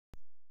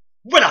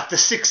Well, after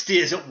 6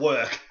 days at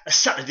work, a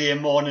Saturday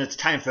morning, it's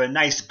time for a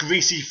nice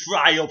greasy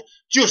fry-up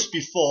just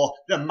before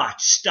the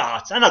match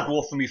starts. And I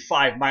go for my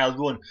 5-mile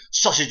run,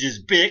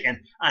 sausages,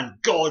 bacon and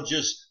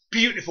gorgeous,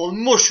 beautiful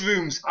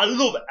mushrooms. I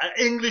love an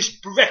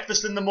English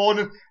breakfast in the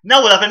morning.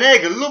 Now we'll have an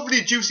egg, a lovely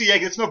juicy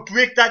egg. Let's not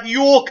break that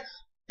yolk.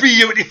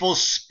 Beautiful,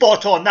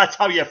 spot on. That's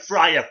how you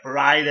fry a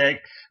fried egg.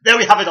 There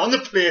we have it on the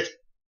plate.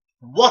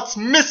 What's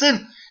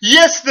missing?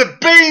 Yes, the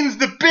beans,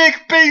 the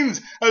baked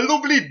beans. A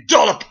lovely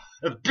dollop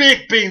of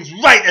baked beans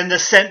right in the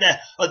centre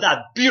of that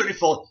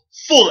beautiful,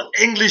 full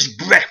English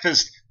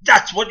breakfast.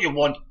 That's what you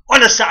want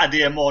on a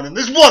Saturday morning.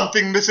 There's one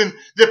thing missing,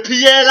 the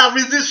Pierre la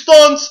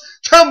Resistance,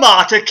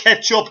 tomato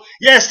ketchup.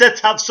 Yes, let's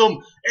have some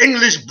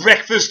English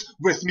breakfast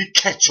with me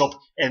ketchup.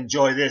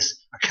 Enjoy this.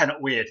 I cannot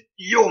wait.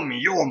 Yum,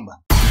 yum.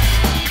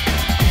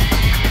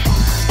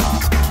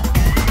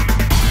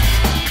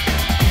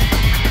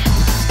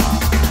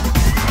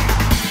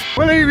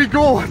 Well, here we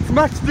go, it's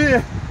match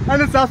day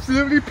and it's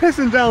absolutely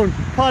pissing down,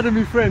 pardon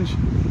me French.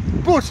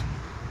 But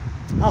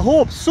I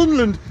hope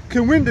Sunderland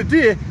can win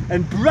today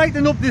and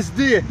brighten up this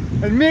day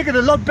and make it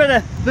a lot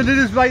better than it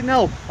is right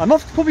now. I'm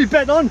off to put my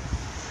bet on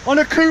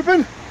a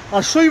coupon.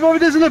 I'll show you what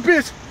it is in a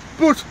bit,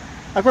 but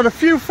I've got a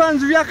few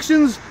fans'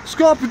 reactions,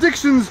 score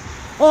predictions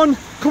on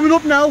coming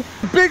up now.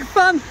 Big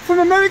fan from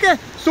America,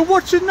 so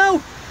watch it now.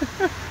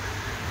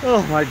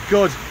 Oh my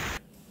God.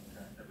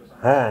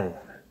 Hey,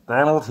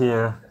 Donald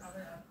here.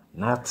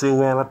 Not too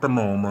well at the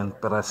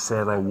moment, but I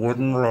said I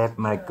wouldn't let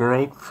my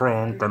great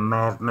friend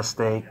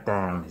Themadmistake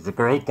down. He's a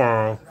great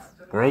guy,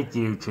 great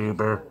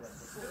YouTuber.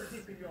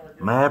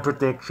 My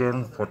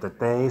prediction for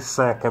today's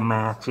soccer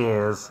match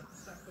is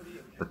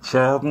the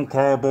Charlton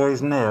Cowboys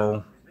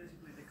 0,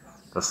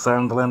 the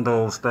Sunderland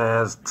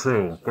All-Stars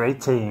 2.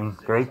 Great team,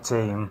 great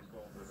team.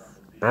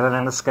 Better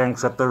than the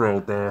skunks up the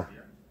road there.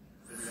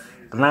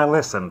 But now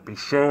listen, be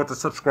sure to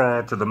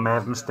subscribe to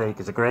Themadmistake.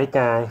 He's a great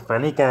guy,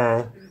 funny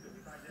guy.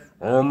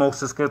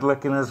 Almost as good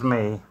looking as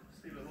me.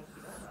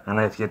 And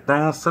if you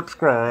don't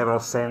subscribe, I'll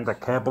send a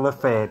couple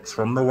of feds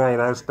from the White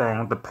House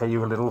down to pay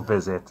you a little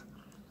visit.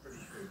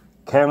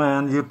 Come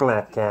on, you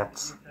black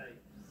cats.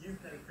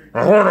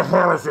 Now who the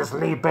hell is this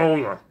Lee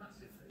Bowyer?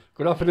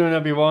 Good afternoon,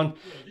 everyone.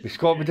 The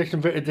score prediction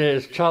for today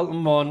is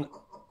Charlton 1,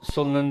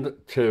 Sunderland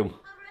 2.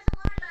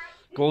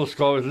 Goal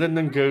scorers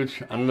Lyndon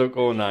Gooch and Luke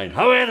 09.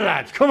 How are the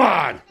lads? Come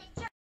on!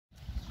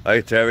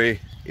 Hi Terry,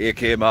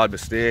 aka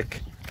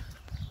Themadmistake.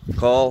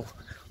 Call.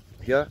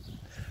 Yeah,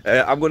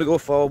 I'm going to go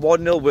for a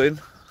 1-0 win.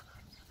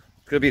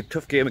 It's going to be a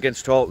tough game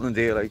against Charlton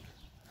today, like.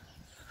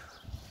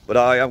 But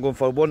I am going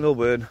for a 1-0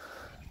 win.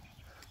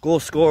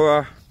 Goal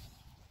scorer.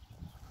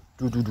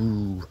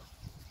 I'm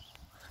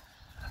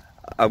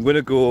going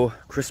to go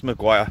Chris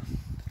Maguire.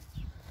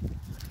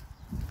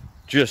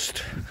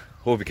 Just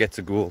hope he gets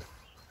a goal.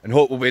 And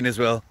hope we win as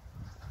well.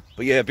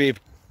 But yeah, it'll be a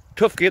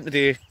tough game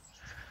today.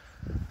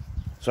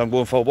 So I'm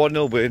going for a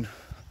 1-0 win.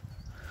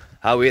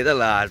 How are the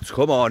lads?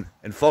 Come on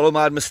and follow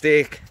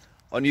Themadmistake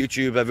on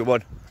YouTube,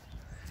 everyone,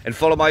 and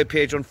follow my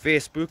page on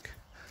Facebook.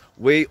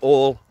 We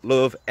all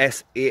love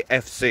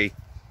SAFC.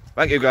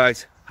 Thank you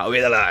guys. How are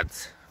the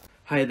lads?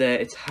 Hi there,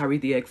 it's Harry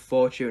the Egg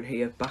Fortune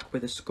here, back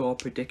with a score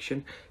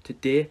prediction.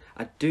 Today,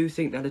 I do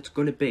think that it's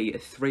going to be a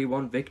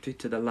 3-1 victory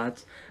to the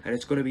lads, and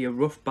it's going to be a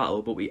rough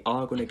battle, but we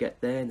are going to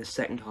get there in the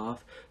second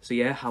half. So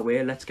yeah,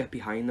 Howie, let's get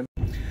behind them.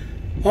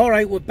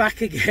 Alright, we're back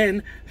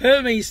again.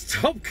 Hermes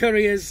Top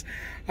Couriers,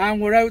 and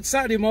we're out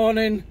Saturday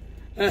morning.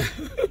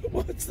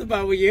 What's the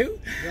matter with you?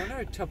 You're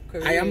not a top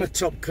courier. I am a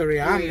top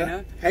courier.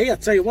 Courier. Hey, I'll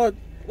tell you what.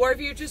 What have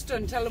you just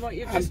done? Tell them what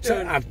you've just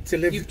done. I've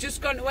delivered. You've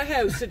just gone to a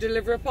house to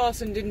deliver a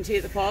parcel and didn't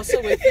take the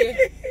parcel with you.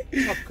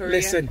 Top courier.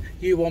 Listen,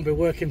 you won't be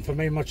working for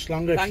me much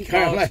longer. Thank if you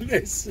can't God. like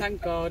this.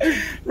 Thank God.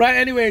 Right,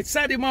 anyway, it's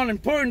Saturday morning,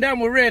 pouring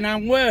down with rain,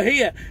 and we're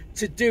here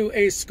to do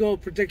a score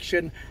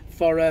prediction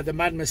for the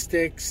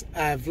Themadmistake's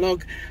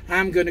vlog.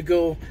 I'm going to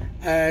go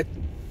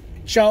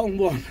Charlton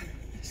 1,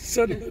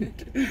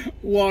 Sunderland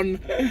 1.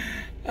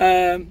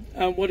 And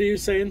what are you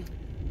saying?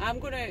 I'm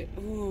gonna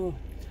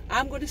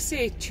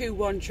say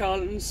 2-1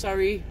 Charlton.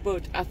 Sorry,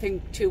 but I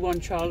think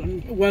 2-1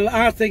 Charlton. Well,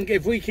 I think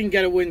if we can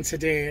get a win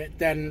today,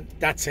 then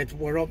that's it.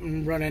 We're up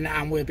and running,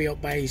 and we'll be up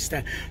by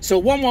Easter.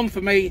 So 1-1 for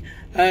me,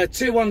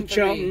 2-1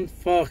 Charlton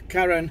for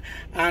Karen,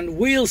 and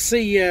we'll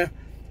see you.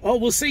 Oh,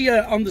 we'll see you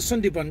on the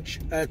Sunday bunch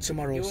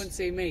tomorrow. You won't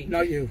see me.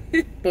 Not you,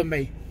 but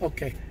me.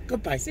 Okay.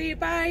 Goodbye. See you.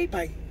 Bye.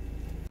 Bye.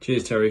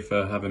 Cheers, Terry,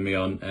 for having me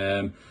on.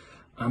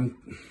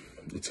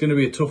 It's going to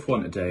be a tough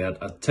one today.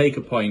 I'd take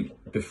a point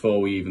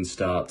before we even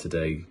start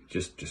today,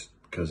 just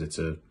because it's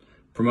a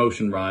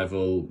promotion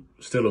rival,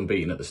 still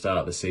unbeaten at the start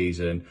of the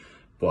season,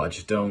 but I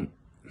just don't.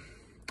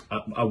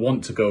 I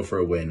want to go for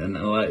a win, and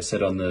like I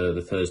said on the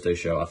Thursday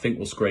show, I think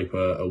we'll scrape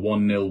a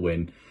 1-0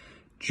 win,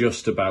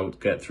 just about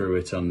get through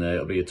it on there.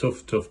 It'll be a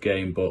tough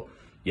game, but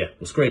yeah,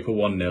 we'll scrape a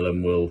 1-0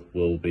 and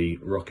we'll be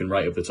rocking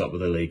right up the top of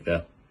the league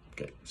there.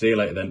 Okay, see you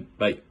later then.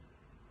 Bye.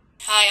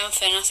 Hi, I'm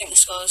Finn. I think the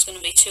score is going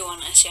to be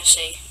 2-1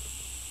 SCFC.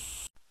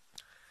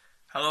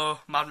 Hello,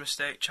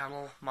 Themadmistake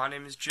channel. My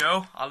name is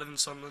Joe. I live in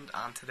Sunderland,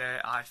 and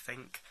today I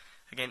think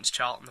against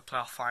Charlton, the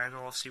playoff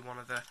final. Obviously one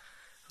of the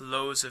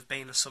lows of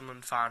being a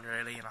Sunderland fan,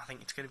 really, and I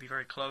think it's going to be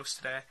very close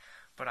today.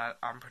 But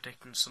I'm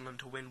predicting Sunderland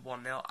to win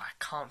 1-0. I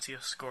can't see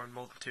us scoring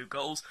more than 2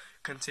 goals,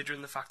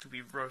 considering the fact that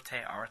we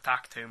rotate our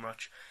attack too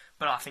much.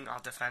 But I think our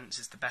defence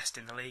is the best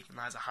in the league, and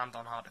that is a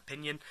hand-on-heart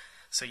opinion.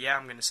 So yeah,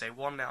 I'm going to say 1-0.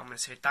 I'm going to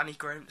say Danny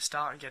Graham to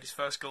start and get his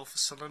first goal for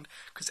Sunderland,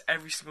 because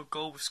every single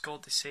goal we've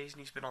scored this season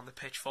he's been on the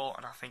pitch for,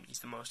 and I think he's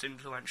the most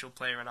influential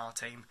player in our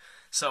team.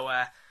 So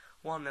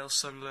 1-0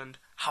 Sunderland.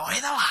 How are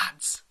the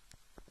lads?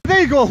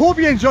 There you go, hope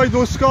you enjoyed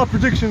those score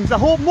predictions. I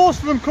hope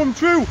most of them come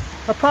true,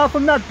 apart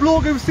from that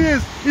bloke who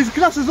says his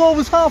glass is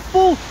always half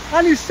full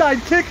and his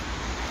sidekick.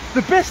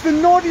 The best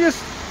and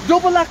naughtiest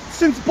double act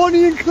since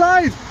Bonnie and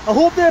Clyde. I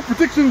hope their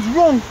prediction's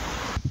wrong.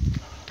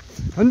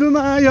 Under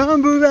my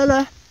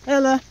umbrella,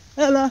 Ella,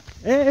 Ella,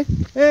 hey,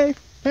 hey,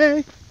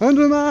 hey.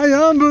 Under my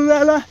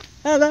umbrella,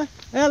 Ella,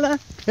 Ella,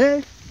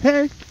 hey,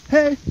 hey,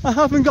 hey. I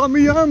haven't got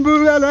me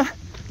umbrella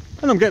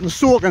and I'm getting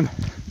soaking.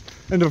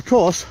 And of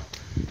course,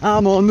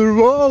 I'm on the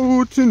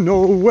road to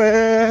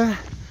nowhere.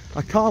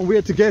 I can't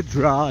wait to get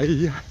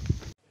dry.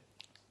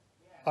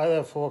 Hi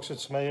there folks,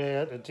 it's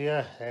me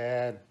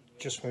today.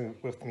 Just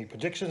with my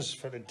predictions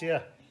for the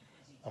day.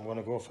 I'm going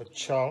to go for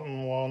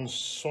Charlton 1,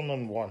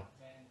 Sunderland 1.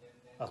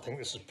 I think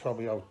this is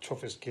probably our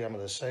toughest game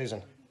of the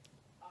season.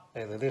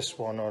 Either this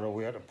one or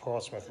away at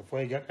Portsmouth. If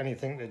we get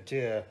anything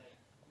today,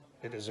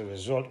 it is a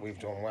result we've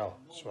done well.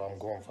 So I'm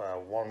going for a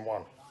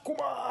 1-1. Come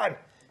on!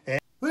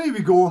 Well, here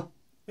we go.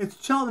 It's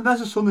Charlton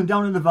versus Sunderland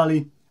down in the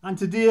valley. And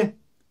today,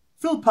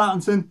 Phil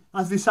Parkinson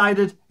has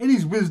decided, in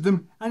his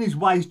wisdom and his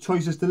wise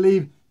choices, to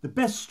leave the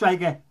best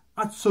striker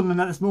at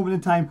Sunderland at this moment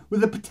in time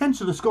with the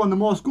potential to score the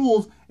most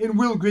goals in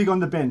Will Grigg on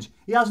the bench.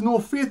 He has no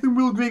faith in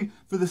Will Grigg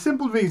for the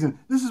simple reason.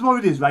 This is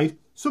what it is, right?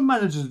 Some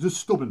managers are just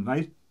stubborn,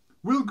 right?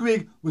 Will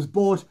Grigg was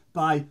bought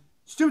by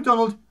Stuart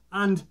Donald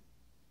and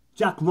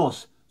Jack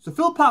Ross. So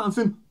Phil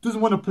Parkinson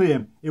doesn't want to play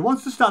him. He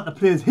wants to start the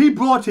players he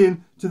brought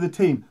in to the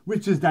team,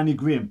 which is Danny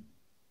Graham.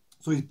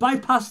 So he's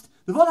bypassed.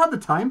 They've all had the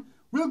time.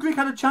 Will Grigg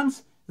had a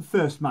chance the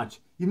first match.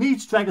 You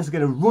need strikers to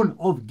get a run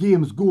of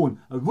games going.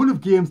 A run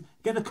of games,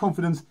 get the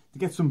confidence to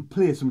get some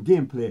play, some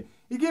gameplay.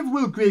 He gave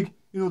Will Grigg,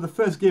 the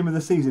first game of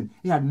the season.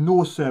 He had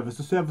no service.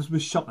 The service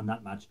was shocking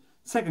that match.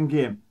 Second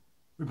game,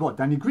 we brought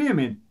Danny Graham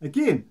in.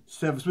 Again,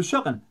 service was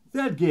shocking.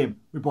 Third game,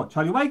 we brought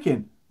Charlie Wyke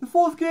in. The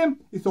fourth game,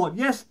 he thought,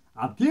 yes,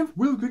 I'll give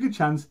Will Grigg a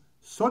chance.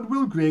 Sod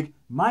Will Grigg,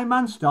 my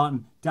man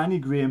starting, Danny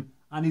Graham,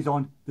 and he's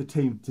on the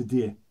team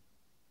today.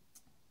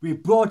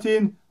 We've brought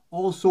in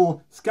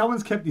also,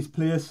 Scowen's kept his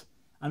place,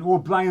 and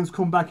O'Brien's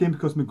come back in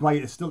because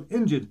Maguire is still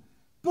injured.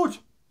 But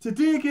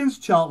today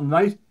against Charlton,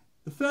 right,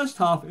 the first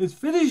half is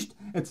finished.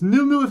 It's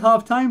 0-0 at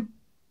half time.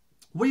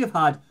 We have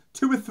had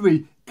 2 or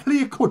 3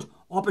 clear-cut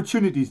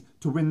opportunities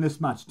to win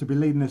this match, to be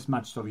leading this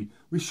match, sorry.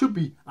 We should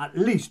be at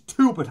least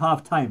 2 up at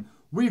half time.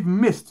 We've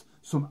missed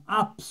some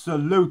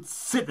absolute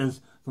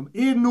sitters from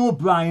Aiden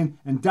O'Brien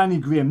and Danny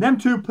Graham. Them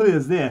 2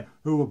 players there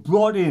who were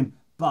brought in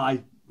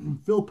by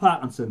Phil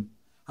Parkinson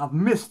have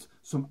missed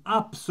some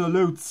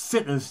absolute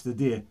sitters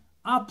today.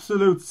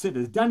 Absolute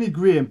sitters. Danny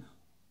Graham,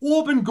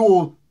 open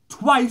goal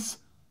twice,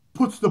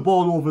 puts the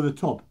ball over the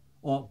top,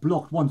 or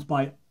blocked once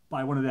by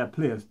one of their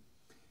players.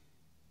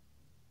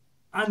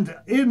 And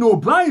Aiden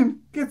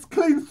O'Brien gets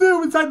clean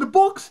through inside the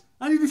box,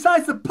 and he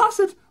decides to pass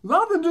it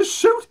rather than just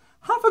shoot.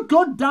 Have a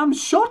goddamn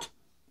shot.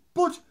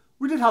 But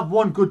we did have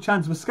one good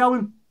chance with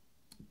Scowen.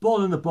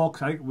 Ball in the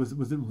box, I think was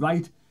it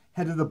right?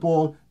 Head of the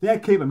ball. Their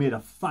keeper made a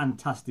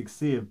fantastic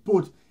save,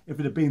 but if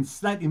it had been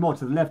slightly more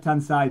to the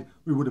left-hand side,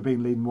 we would have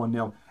been leading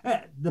 1-0.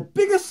 The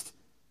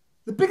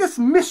biggest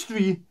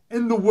mystery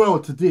in the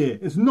world today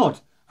is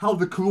not how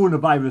the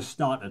coronavirus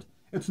started.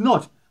 It's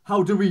not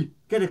how do we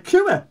get a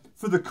cure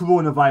for the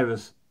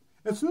coronavirus.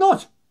 It's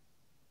not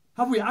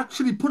have we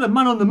actually put a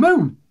man on the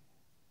moon.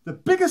 The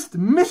biggest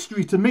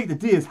mystery to me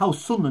today is how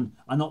Sunderland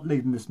are not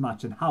leading this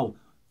match and how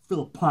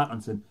Phil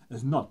Parkinson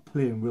is not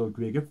playing Will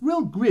Grigg. If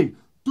Will Grigg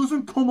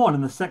doesn't come on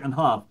in the second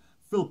half,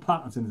 Phil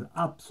Parkinson is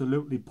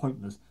absolutely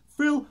pointless.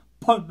 Phil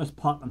Pointless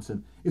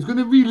Parkinson is going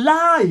to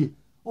rely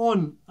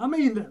on,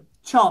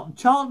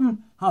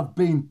 Charlton have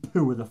been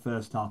poor the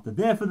first half. They're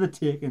there for the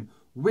taking.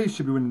 We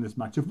should be winning this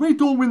match. If we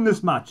don't win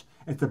this match,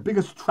 it's the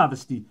biggest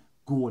travesty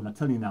going, I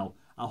tell you now.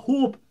 I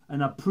hope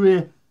and I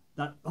pray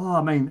that,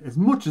 as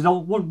much as I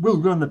want Will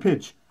Grigg on the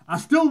pitch, I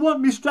still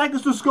want me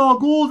strikers to score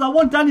goals. I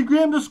want Danny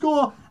Graham to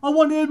score. I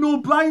want Aiden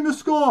O'Brien to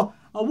score.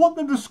 I want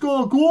them to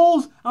score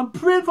goals. I'm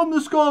praying for them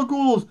to score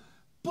goals.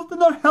 But they're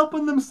not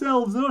helping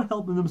themselves. They're not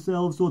helping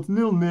themselves. So it's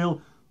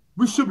 0-0.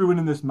 We should be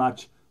winning this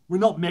match. We're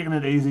not making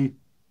it easy.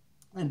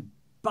 And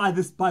by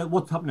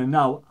what's happening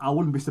now, I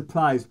wouldn't be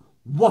surprised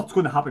what's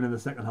going to happen in the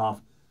second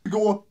half. We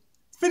go.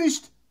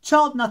 Finished.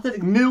 Charlton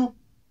Athletic 0.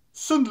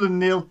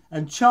 Sunderland 0.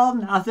 And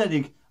Charlton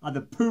Athletic are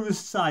the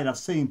poorest side I've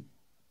seen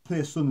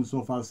play Sunderland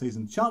so far this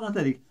season. Charlton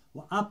Athletic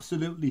were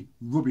absolutely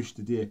rubbish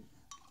today.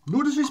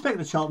 No disrespect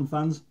to Charlton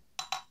fans,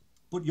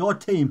 but your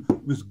team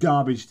was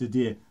garbage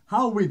today.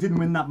 How we didn't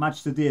win that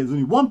match today, there's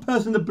only one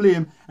person to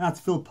blame, and that's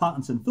Phil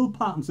Parkinson. Phil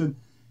Parkinson,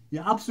 you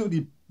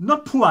absolutely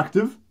not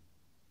proactive,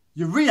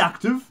 you're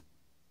reactive,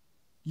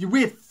 you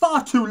wait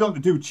far too long to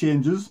do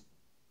changes,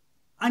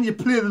 and you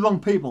play the wrong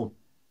people.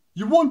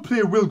 You won't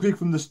play Will Grigg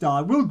from the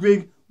start. Will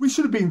Grigg, we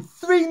should have been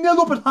 3-0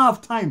 up at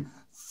half time.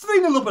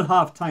 3-0 up at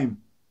half time.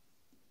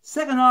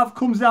 Second half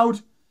comes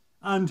out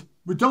and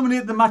we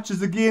dominate the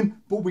matches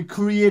again, but we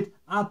create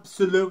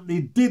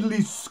absolutely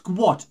diddly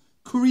squat.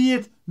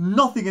 Create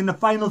nothing in the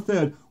final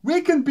third.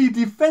 We can be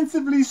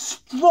defensively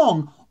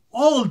strong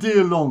all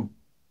day long.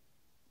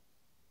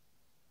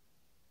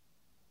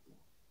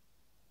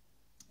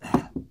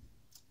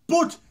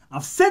 But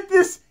I've said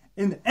this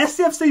in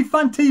SFC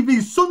Fan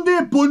TV Sunday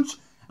Bunch.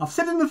 I've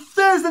said in the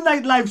Thursday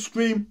night live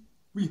stream.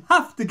 We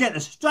have to get a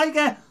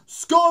striker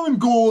scoring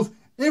goals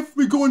if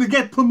we're going to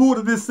get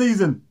promoted this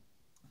season.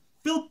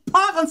 Phil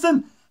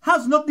Parkinson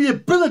has not the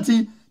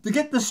ability to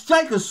get the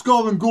strikers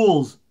scoring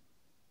goals.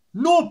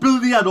 No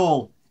ability at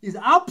all. He's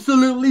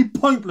absolutely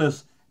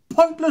pointless.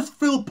 Pointless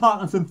Phil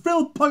Parkinson.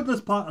 Phil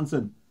Pointless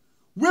Parkinson.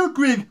 Will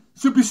Grigg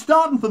should be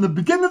starting from the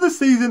beginning of the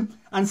season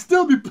and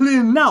still be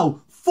playing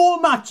now.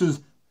 4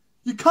 matches.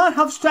 You can't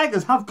have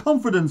strikers have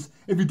confidence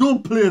if you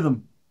don't play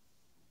them.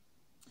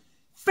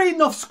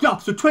 Feeding off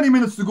scraps with 20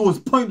 minutes to go is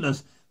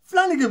pointless.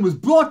 Flanagan was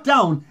brought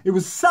down. It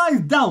was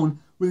sized down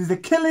with his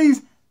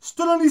Achilles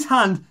stood on his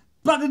hand,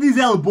 battered his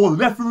elbow. The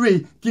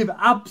referee gave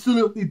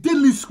absolutely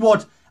diddly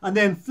squat, and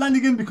then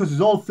Flanagan, because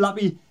he's all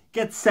flappy,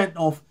 gets sent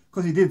off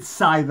because he did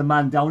size the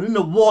man down, and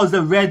it was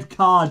a red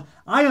card.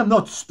 I am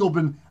not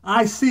stubborn.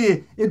 I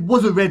say it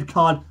was a red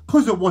card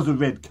because it was a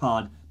red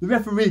card. The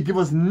referee gave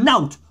us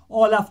nout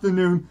all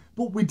afternoon,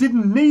 but we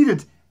didn't need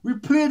it. We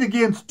played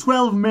against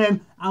 12 men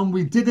and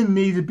we didn't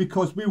need it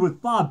because we were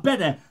far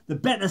better, the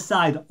better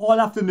side all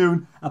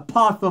afternoon,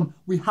 apart from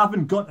we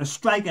haven't got a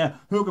striker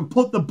who can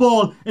put the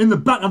ball in the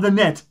back of the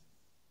net.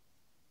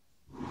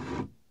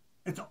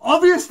 It's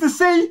obvious to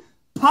see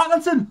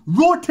Parkinson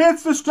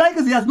rotates the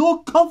strikers. He has no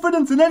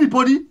confidence in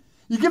anybody.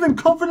 You're giving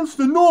confidence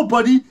to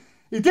nobody.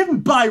 He didn't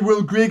buy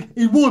Will Grigg.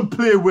 He won't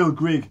play Will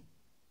Grigg.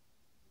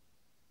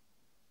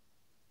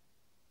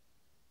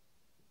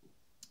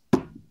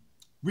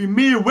 We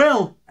may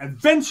well,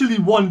 eventually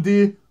one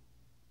day,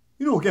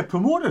 get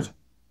promoted.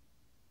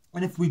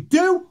 And if we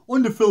do,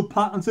 under Phil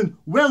Parkinson,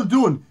 well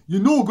done.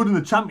 You're no good in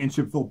the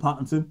Championship, Phil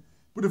Parkinson.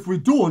 But if we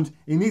don't,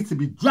 he needs to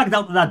be dragged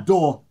out of that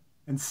door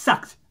and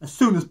sacked as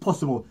soon as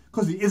possible.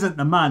 Because he isn't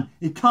the man.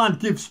 He can't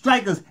give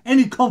strikers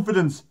any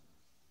confidence.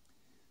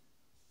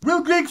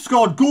 Will Grigg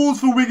scored goals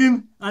for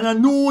Wigan. And I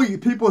know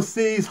people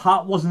say his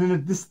heart wasn't in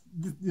it. This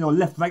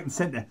left, right and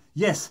centre.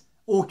 Yes,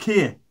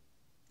 okay.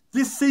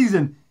 This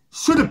season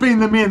should have been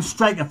the main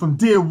striker from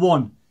day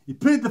one. He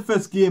played the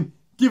first game,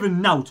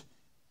 given nout.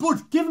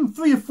 But give him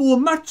 3 or 4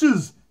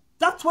 matches.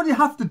 That's what you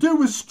have to do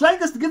with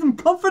strikers to give them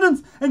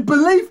confidence and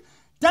belief.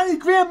 Danny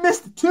Graham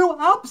missed 2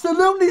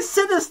 absolutely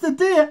sitters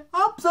today.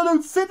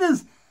 Absolute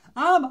sitters.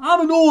 I'm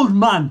an old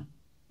man.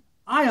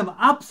 I am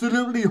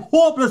absolutely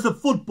hopeless at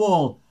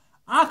football.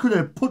 I could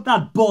have put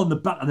that ball in the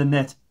back of the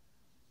net.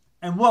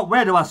 And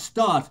where do I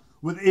start?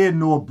 With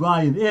Aiden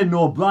O'Brien. Aiden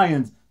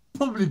O'Brien's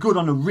probably good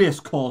on a race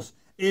course.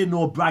 Aiden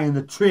O'Brien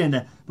the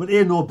trainer, but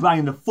Aiden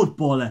O'Brien the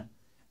footballer.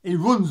 He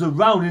runs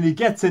around and he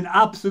gets in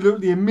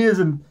absolutely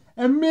amazing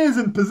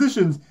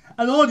positions.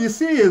 And all you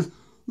see is,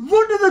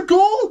 run to the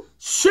goal,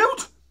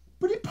 shoot,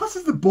 but he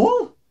passes the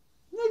ball.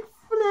 Like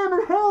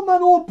flaming hell,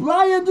 man,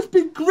 O'Brien, just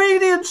be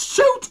greedy and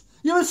shoot.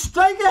 You're a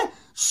striker,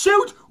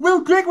 shoot. Will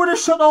Grigg would have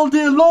shot all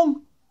day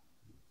long.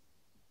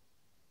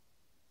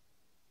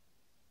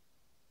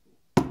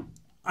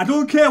 I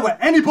don't care what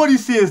anybody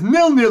says,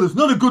 0-0 is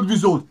not a good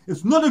result.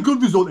 It's not a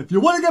good result. If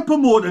you want to get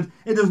promoted,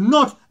 it is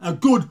not a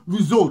good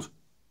result.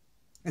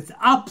 It's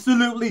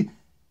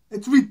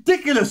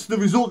ridiculous, the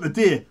result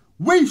today.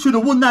 We should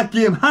have won that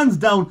game, hands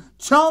down.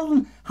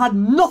 Charlton had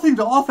nothing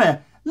to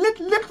offer.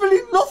 Literally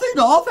nothing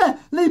to offer.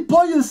 Lee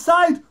Boyer's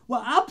side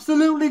were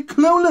absolutely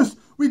clueless.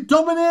 We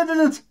dominated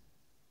it.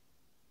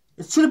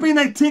 It should have been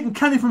like taking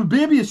candy from a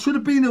baby.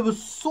 It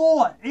was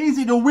so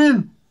easy to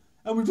win.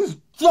 And we just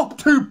dropped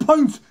 2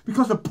 points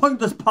because of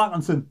pointless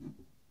Parkinson.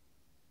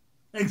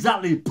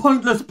 Exactly,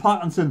 pointless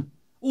Parkinson.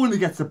 Only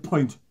gets a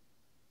point.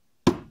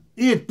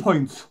 8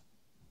 points.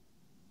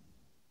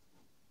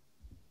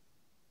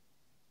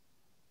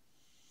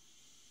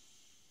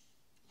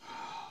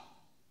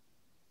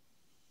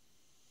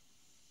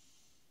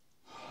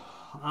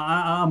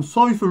 I'm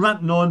sorry for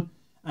ranting on.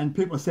 And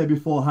people said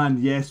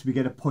beforehand, yes, we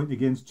get a point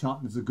against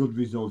Charlton. It's a good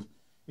result.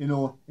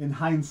 In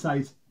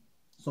hindsight,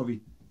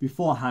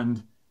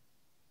 beforehand,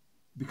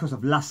 because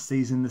of last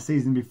season, the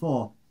season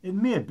before, it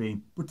may have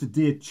been, but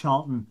today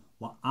Charlton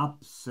were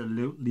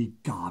absolutely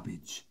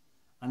garbage.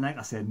 And like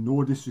I said,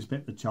 no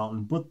disrespect to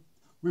Charlton, but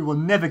we will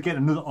never get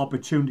another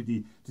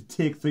opportunity to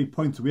take 3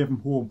 points away from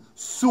home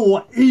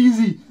so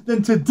easy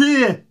than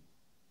today.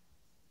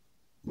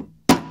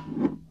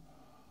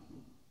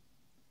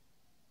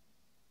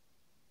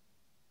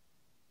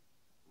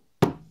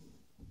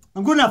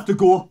 I'm going to have to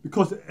go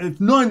because it's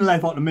annoying the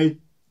life out of me.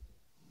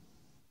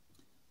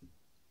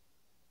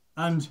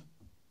 And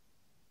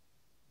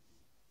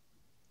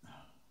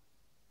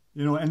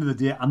You know, at the end of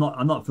the day, I'm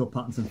not a Phil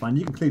Parkinson fan.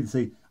 You can clearly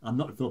see I'm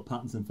not a Phil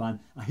Parkinson fan.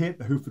 I hate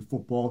the hoofed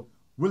football.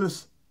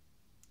 Willis,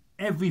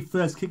 every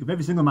first kick of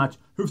every single match,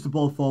 hoofs the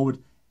ball forward.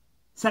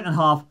 Second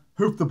half,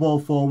 hoof the ball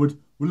forward.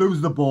 We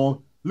lose the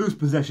ball, lose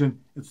possession.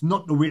 It's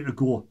not the way to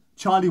go.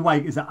 Charlie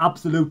White is an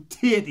absolute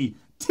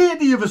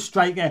tatey of a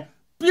striker.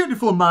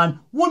 Beautiful man,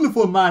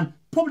 wonderful man.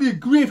 Probably a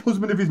great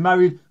husband if he's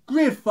married.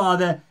 Great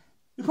father.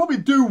 He'll probably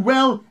do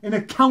well in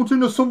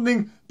accounting or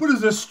something. But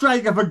as a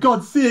striker, for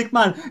God's sake,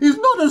 man, he's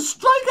not a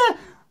striker.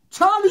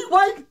 Charlie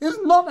White is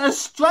not a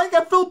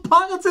striker. Phil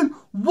Parkinson,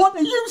 what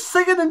are you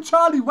singing in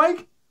Charlie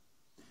White?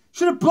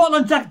 Should have brought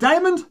on Jack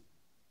Diamond.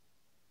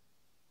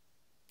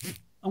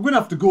 I'm going to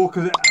have to go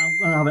because I'm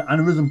going to have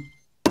an aneurysm.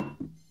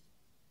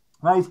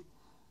 Right.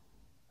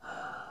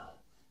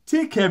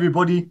 Take care,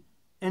 everybody.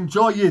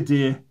 Enjoy your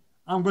day.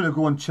 I'm going to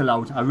go and chill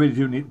out. I really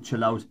do need to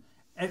chill out.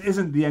 It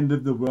isn't the end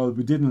of the world.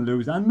 We didn't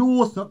lose. I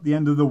know it's not the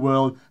end of the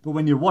world, but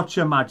when you watch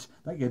a match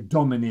that you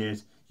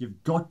dominate,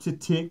 you've got to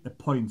take the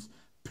points.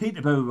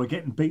 Peterborough were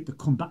getting beat to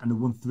come back and they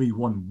won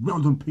 3-1.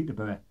 Well done,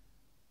 Peterborough.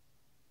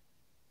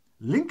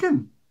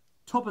 Lincoln,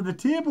 top of the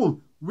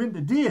table, win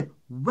today.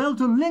 Well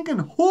done, Lincoln.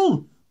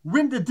 Hull,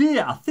 win today,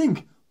 I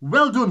think.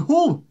 Well done,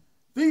 Hull.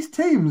 These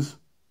teams,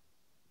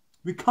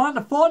 we can't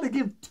afford to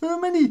give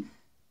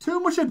too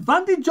much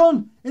advantage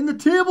on in the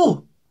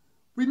table.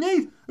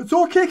 It's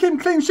okay keeping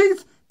clean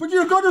sheets, but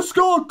you've got to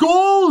score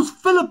goals,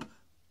 Philip.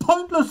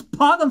 Pointless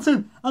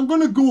Parkinson. I'm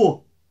going to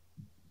go.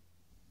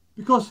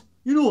 Because,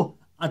 you know,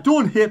 I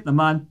don't hate the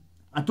man.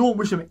 I don't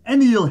wish him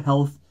any ill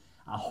health.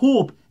 I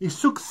hope he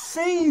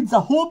succeeds. I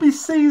hope he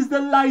sees the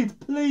light.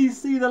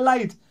 Please see the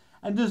light.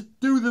 And just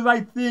do the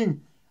right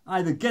thing.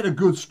 Either get a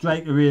good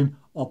striker in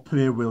or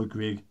play Will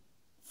Grigg.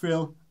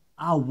 Phil,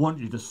 I want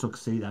you to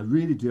succeed. I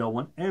really do. I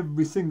want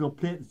every single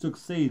player to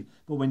succeed.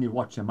 But when you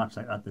watch a match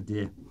like that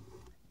today,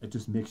 it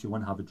just makes you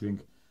want to have a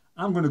drink.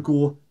 I'm going to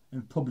go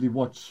and probably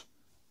watch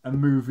a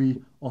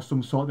movie or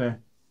some sort of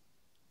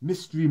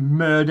mystery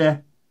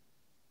murder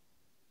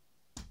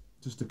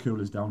just to cool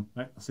us down.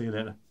 Right, I'll see you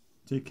later.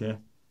 Take care.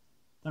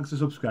 Thanks for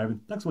subscribing.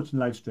 Thanks for watching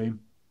the live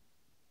stream.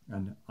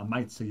 And I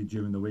might see you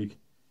during the week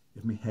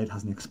if my head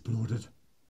hasn't exploded.